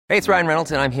Hey, it's Ryan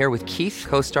Reynolds, and I'm here with Keith,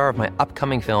 co-star of my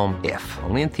upcoming film, If,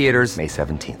 only in theaters May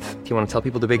 17th. Do you want to tell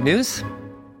people the big news?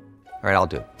 All right, I'll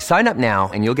do it. Sign up now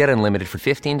and you'll get unlimited for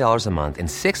 $15 a month and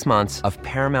 6 months of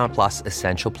Paramount Plus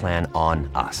Essential Plan on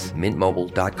us.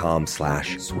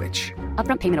 MintMobile.com/switch.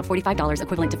 Upfront payment of $45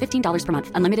 equivalent to $15 per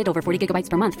month. Unlimited over 40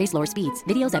 gigabytes per month. Face lower speeds.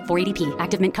 Videos at 480p.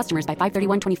 Active Mint customers by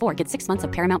 531.24 get 6 months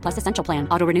of Paramount Plus Essential Plan.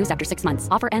 Auto renews after 6 months.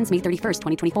 Offer ends May 31st,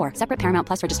 2024. Separate Paramount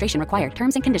Plus registration required.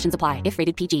 Terms and conditions apply if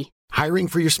rated PG. Hiring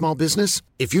for your small business?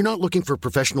 If you're not looking for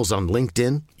professionals on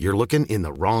LinkedIn, you're looking in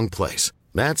the wrong place.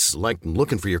 That's like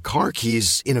looking for your car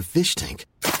keys in a fish tank.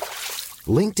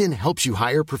 LinkedIn helps you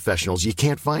hire professionals you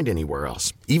can't find anywhere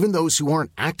else, even those who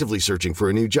aren't actively searching for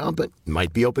a new job but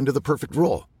might be open to the perfect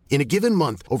role. In a given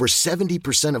month, over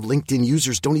 70% of LinkedIn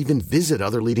users don't even visit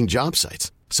other leading job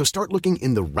sites. So start looking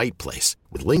in the right place.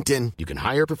 With LinkedIn, you can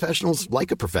hire professionals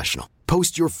like a professional.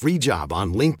 Post your free job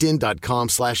on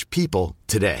linkedin.com/people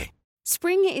today.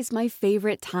 Spring is my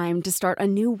favorite time to start a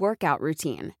new workout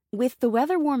routine. With the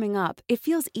weather warming up, it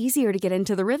feels easier to get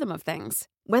into the rhythm of things.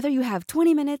 Whether you have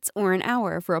 20 minutes or an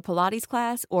hour for a Pilates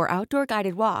class or outdoor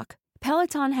guided walk,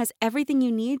 Peloton has everything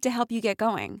you need to help you get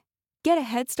going. Get a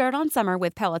head start on summer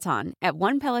with Peloton at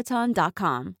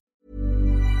onepeloton.com.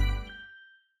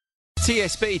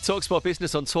 TSB, TalkSport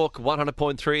Business on Talk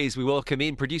 100.3 as we welcome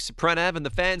in producer Pranav and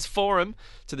the Fans Forum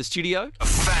to the studio.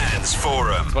 Fans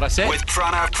Forum. That's what I said. With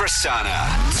Pranav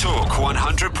Prasana. Talk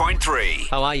 100.3.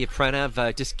 How are you,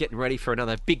 Pranav? Just getting ready for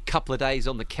another big couple of days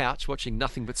on the couch watching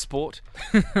nothing but sport.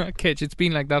 Kitch, it's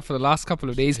been like that for the last couple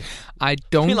of days. I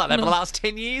don't It's been like that for the last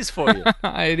 10 years for you.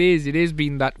 It is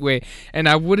been that way. And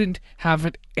I wouldn't have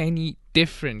it any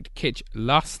different. Kitch,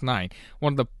 last night,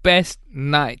 one of the best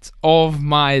nights of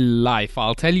my life,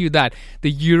 I'll tell you that. The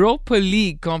Europa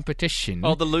League competition.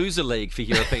 Oh, the loser league for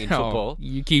European football.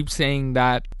 You keep saying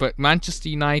that, but Manchester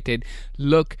United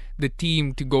look the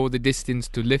team to go the distance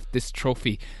to lift this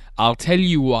trophy. I'll tell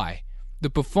you why. The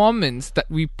performance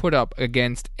that we put up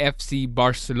against FC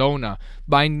Barcelona,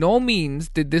 by no means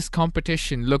did this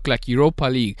competition look like Europa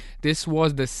League. This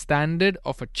was the standard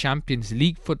of a Champions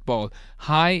League football.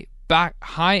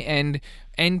 High-end,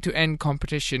 end-to-end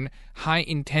competition, high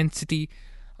intensity.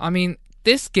 I mean,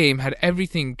 this game had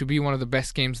everything to be one of the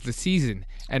best games of the season.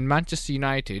 And Manchester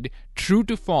United, true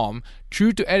to form,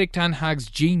 true to Erik ten Hag's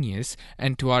genius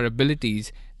and to our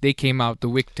abilities, they came out the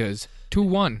victors.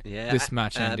 2-1 this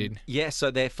match ended. So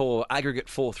therefore, aggregate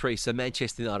 4-3. So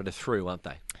Manchester United are through, aren't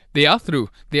they? They are through.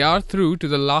 They are through to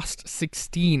the last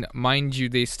 16. Mind you,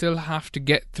 they still have to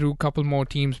get through a couple more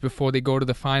teams before they go to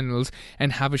the finals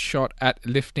and have a shot at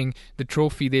lifting the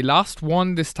trophy. They last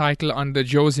won this title under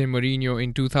Jose Mourinho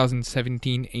in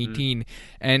 2017-18.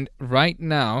 And right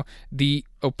now, the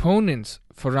opponents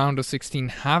for round of 16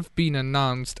 have been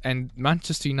announced, and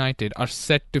Manchester United are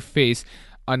set to face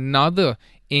another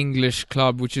English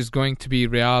club, which is going to be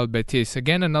Real Betis.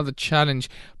 Again, another challenge,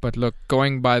 but look,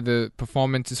 going by the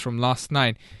performances from last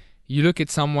night, you look at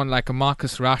someone like a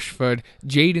Marcus Rashford,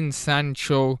 Jadon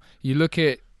Sancho, you look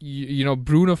at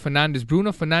Bruno Fernandes.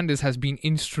 Bruno Fernandes has been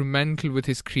instrumental with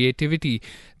his creativity.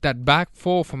 That back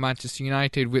four for Manchester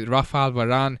United with Rafael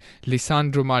Varane,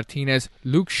 Lisandro Martinez,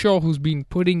 Luke Shaw, who's been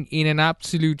putting in an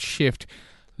absolute shift.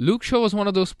 Luke Shaw was one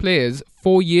of those players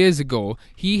 4 years ago.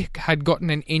 He had gotten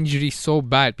an injury so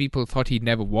bad people thought he'd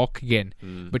never walk again.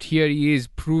 But here he is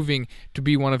proving to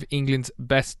be one of England's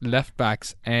best left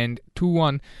backs. And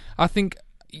 2-1, I think,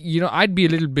 I'd be a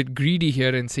little bit greedy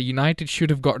here and say United should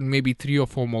have gotten maybe 3 or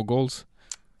 4 more goals.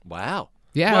 Wow.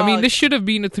 Yeah, well, I mean, this should have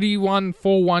been a 3-1,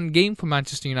 4-1 game for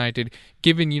Manchester United,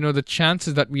 given, the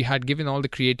chances that we had, given all the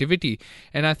creativity.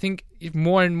 And I think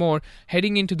more and more,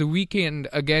 heading into the weekend,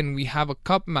 again, we have a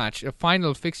cup match, a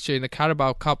final fixture in the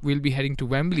Carabao Cup. We'll be heading to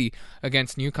Wembley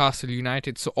against Newcastle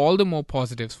United. So all the more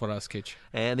positives for us, Kitch.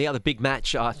 And the other big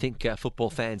match I think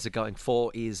football fans are going for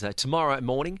is tomorrow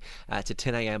morning at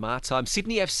 10 a.m. our time.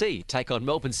 Sydney FC take on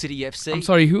Melbourne City FC. I'm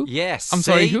sorry, who? Yes. I'm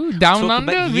sorry, who? Down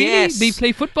Under? Really? Yes. They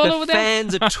play football over there?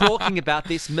 Fans are talking about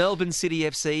this. Melbourne City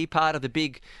FC, part of the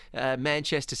big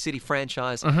Manchester City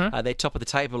franchise. They're top of the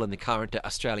table in the current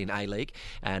Australian A-League.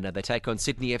 And they take on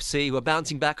Sydney FC, who are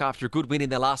bouncing back after a good win in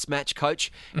their last match.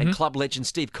 Coach and club legend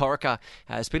Steve Corica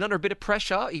has been under a bit of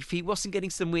pressure. If he wasn't getting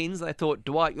some wins, they thought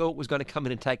Dwight York was going to come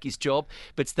in and take his job.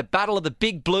 But it's the battle of the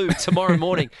Big Blue tomorrow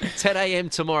morning, 10 a.m.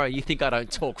 tomorrow. You think I don't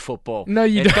talk football? No,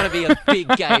 you it's don't. It's going to be a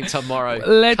big game tomorrow.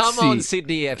 Come on,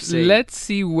 Sydney FC. Let's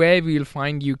see where we'll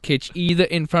find you, Kitch. Either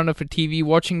in front of a TV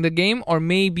watching the game or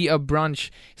maybe a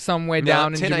brunch somewhere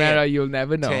down in Jumeirah. You'll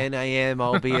never know. 10 a.m.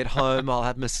 I'll be at home. I'll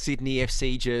have my Sydney Sydney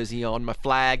FC jersey on, my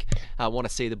flag. I want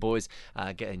to see the boys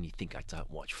get. And you think I don't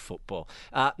watch football?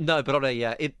 No, but on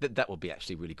that will be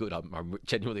actually really good. I'm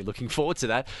genuinely looking forward to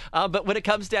that. But when it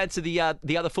comes down to the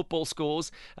other football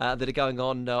scores that are going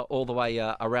on all the way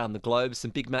around the globe,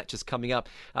 some big matches coming up.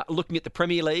 Looking at the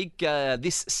Premier League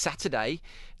this Saturday.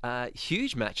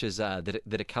 Huge matches that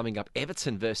are coming up.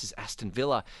 Everton versus Aston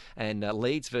Villa and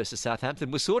Leeds versus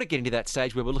Southampton. We're sort of getting to that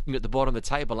stage where we're looking at the bottom of the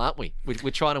table, aren't we?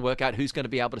 We're trying to work out who's going to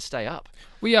be able to stay up.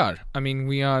 We are.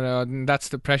 We are. That's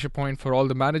the pressure point for all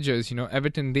the managers.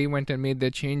 Everton, they went and made their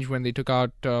change when they took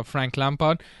out Frank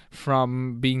Lampard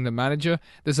from being the manager.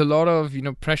 There's a lot of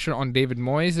pressure on David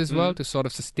Moyes as well to sort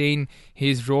of sustain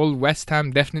his role. West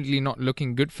Ham definitely not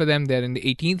looking good for them. They're in the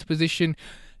 18th position.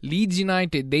 Leeds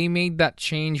United, they made that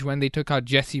change when they took out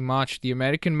Jesse March. The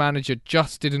American manager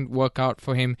just didn't work out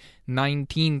for him.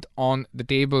 19th on the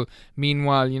table.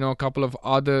 Meanwhile, a couple of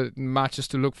other matches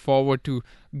to look forward to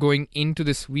going into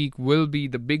this week will be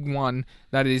the big one,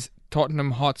 that is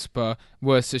Tottenham Hotspur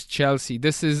versus Chelsea.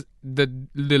 This is the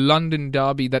London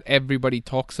derby that everybody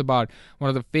talks about. One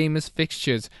of the famous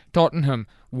fixtures. Tottenham,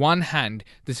 one hand,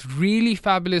 this really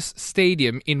fabulous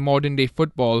stadium in modern day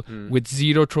football with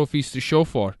 0 trophies to show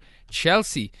for.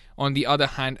 Chelsea, on the other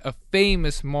hand, a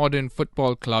famous modern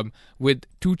football club with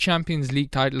 2 Champions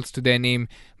League titles to their name,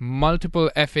 multiple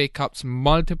FA Cups,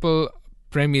 multiple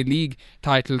Premier League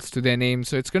titles to their name.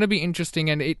 So it's going to be interesting,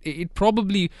 and it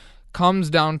probably comes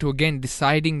down to again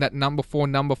deciding that number 4,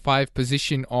 number 5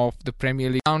 position of the Premier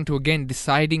League.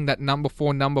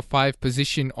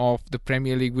 Position of the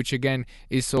Premier League, which again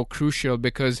is so crucial,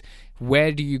 because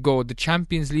where do you go? The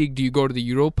Champions League? Do you go to the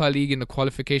Europa League in the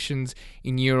qualifications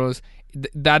in Euros?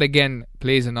 That again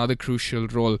plays another crucial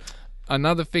role.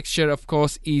 Another fixture, of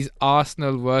course, is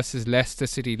Arsenal versus Leicester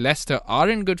City. Leicester are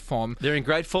in good form. They're in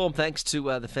great form thanks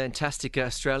to the fantastic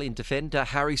Australian defender,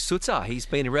 Harry Souttar. He's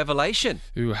been a revelation.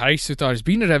 Harry Souttar has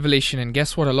been a revelation, and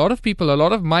guess what? A lot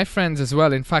of my friends as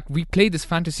well. In fact, we play this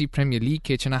Fantasy Premier League,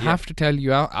 Kitch, and I have to tell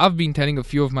you, I've been telling a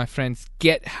few of my friends,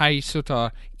 get Harry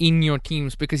Souttar in your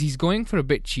teams because he's going for a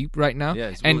bit cheap right now.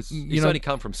 Yeah, he's only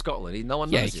come from Scotland. No one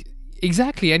knows it.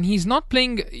 Exactly, and he's not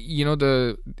playing,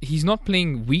 he's not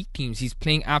playing weak teams. He's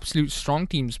playing absolute strong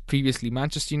teams. Previously,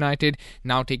 Manchester United,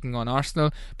 now taking on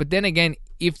Arsenal. But then again,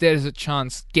 if there's a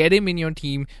chance, get him in your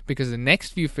team because the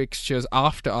next few fixtures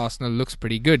after Arsenal looks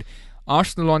pretty good.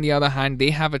 Arsenal, on the other hand, they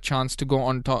have a chance to go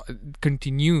on top,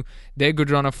 continue their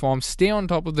good run of form, stay on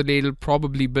top of the ladle,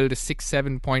 probably build a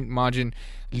 6-7 point margin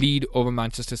lead over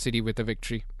Manchester City with a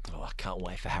victory. Oh, I can't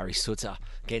wait for Harry Souttar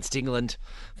against England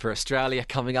for Australia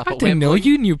coming up at Wembley. I didn't know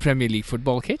you knew Premier League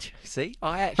football, Kitch. See,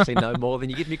 I actually know more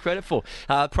than you give me credit for.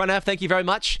 Pranav, thank you very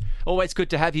much. Always good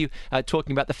to have you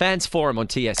talking about the Fans Forum on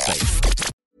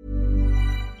TSB.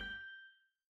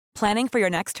 Planning for your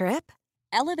next trip?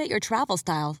 Elevate your travel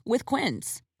style with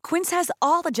Quince. Quince has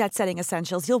all the jet-setting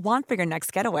essentials you'll want for your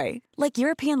next getaway, like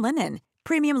European linen,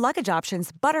 premium luggage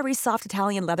options, buttery soft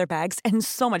Italian leather bags, and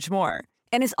so much more.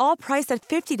 And is all priced at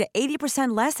 50 to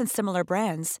 80% less than similar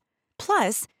brands.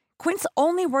 Plus, Quince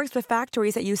only works with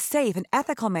factories that use safe and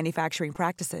ethical manufacturing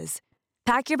practices.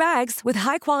 Pack your bags with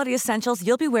high-quality essentials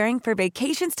you'll be wearing for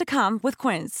vacations to come with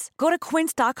Quince. Go to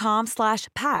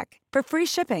quince.com/pack for free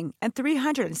shipping and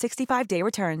 365-day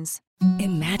returns.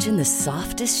 Imagine the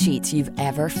softest sheets you've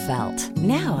ever felt.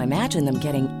 Now imagine them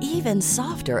getting even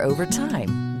softer over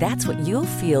time. That's what you'll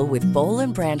feel with Boll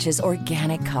 & Branch's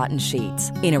organic cotton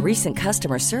sheets. In a recent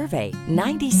customer survey,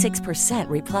 96%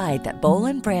 replied that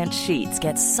Boll & Branch sheets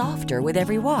get softer with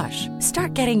every wash.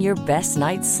 Start getting your best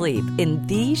night's sleep in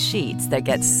these sheets that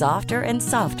get softer and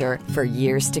softer for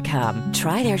years to come.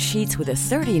 Try their sheets with a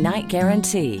 30-night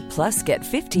guarantee. Plus, get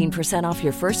 15% off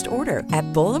your first order at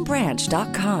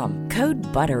bollandbranch.com. Code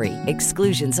BUTTERY.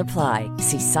 Exclusions apply.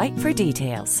 See site for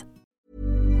details.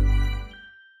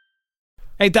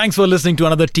 Hey, thanks for listening to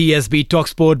another TSB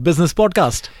TalkSport Business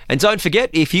Podcast. And don't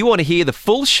forget, if you want to hear the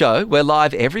full show, we're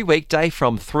live every weekday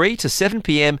from 3 to 7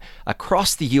 p.m.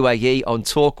 across the UAE on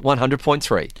Talk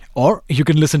 100.3. Or you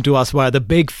can listen to us via the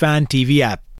Big Fan TV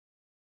app.